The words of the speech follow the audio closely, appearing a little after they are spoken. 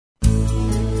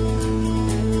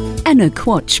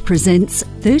Quach presents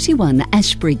 31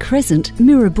 Ashbury Crescent,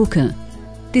 Mirrabooka.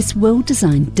 This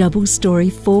well-designed double-storey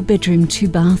 4-bedroom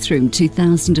 2-bathroom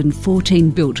 2014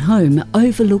 built home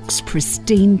overlooks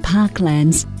pristine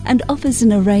parklands and offers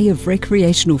an array of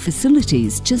recreational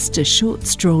facilities just a short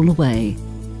stroll away.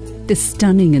 The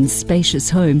stunning and spacious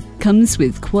home comes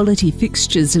with quality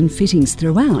fixtures and fittings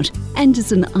throughout and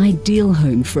is an ideal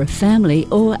home for a family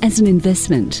or as an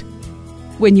investment.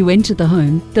 When you enter the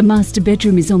home, the master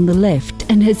bedroom is on the left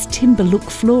and has timber look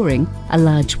flooring, a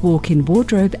large walk-in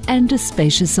wardrobe and a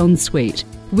spacious ensuite,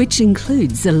 which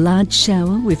includes a large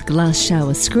shower with glass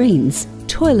shower screens,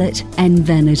 toilet and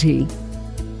vanity.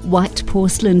 White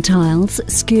porcelain tiles,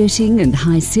 skirting and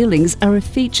high ceilings are a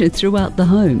feature throughout the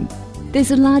home.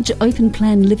 There's a large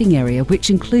open-plan living area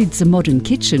which includes a modern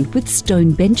kitchen with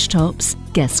stone bench tops,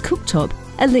 gas cooktop,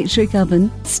 electric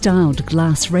oven, styled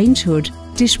glass range hood,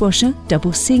 dishwasher,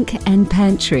 double sink and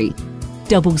pantry.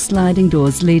 Double sliding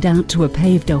doors lead out to a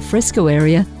paved alfresco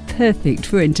area, perfect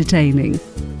for entertaining.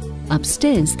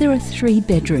 Upstairs there are 3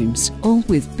 bedrooms, all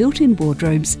with built-in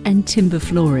wardrobes and timber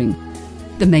flooring.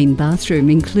 The main bathroom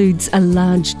includes a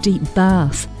large deep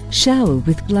bath, shower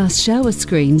with glass shower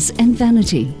screens and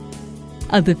vanity.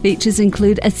 Other features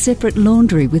include a separate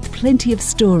laundry with plenty of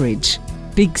storage,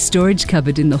 big storage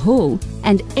cupboard in the hall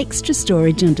and extra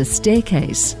storage under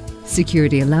staircase,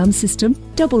 security alarm system,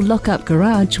 double lock-up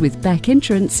garage with back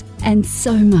entrance and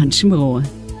so much more.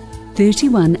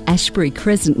 31 Ashbury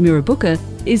Crescent, Mirrabooka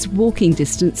is walking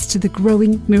distance to the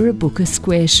growing Mirrabooka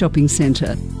Square Shopping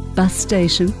Centre, bus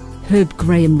station,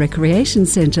 Graham Recreation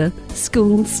Centre,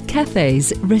 schools,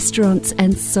 cafes, restaurants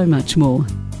and so much more.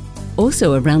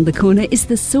 Also around the corner is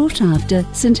the sought-after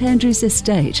St Andrew's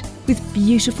Estate with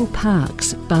beautiful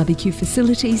parks, barbecue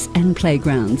facilities and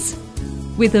playgrounds.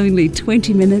 With only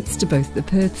 20 minutes to both the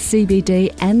Perth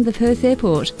CBD and the Perth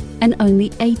Airport and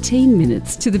only 18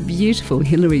 minutes to the beautiful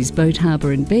Hillary's Boat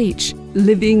Harbour and Beach,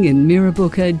 living in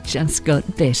Mirrabooka just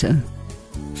got better.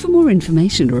 For more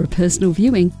information or a personal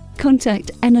viewing,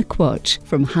 contact Quach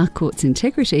from Harcourt's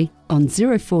Integrity on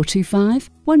 0425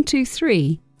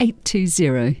 123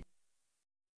 820.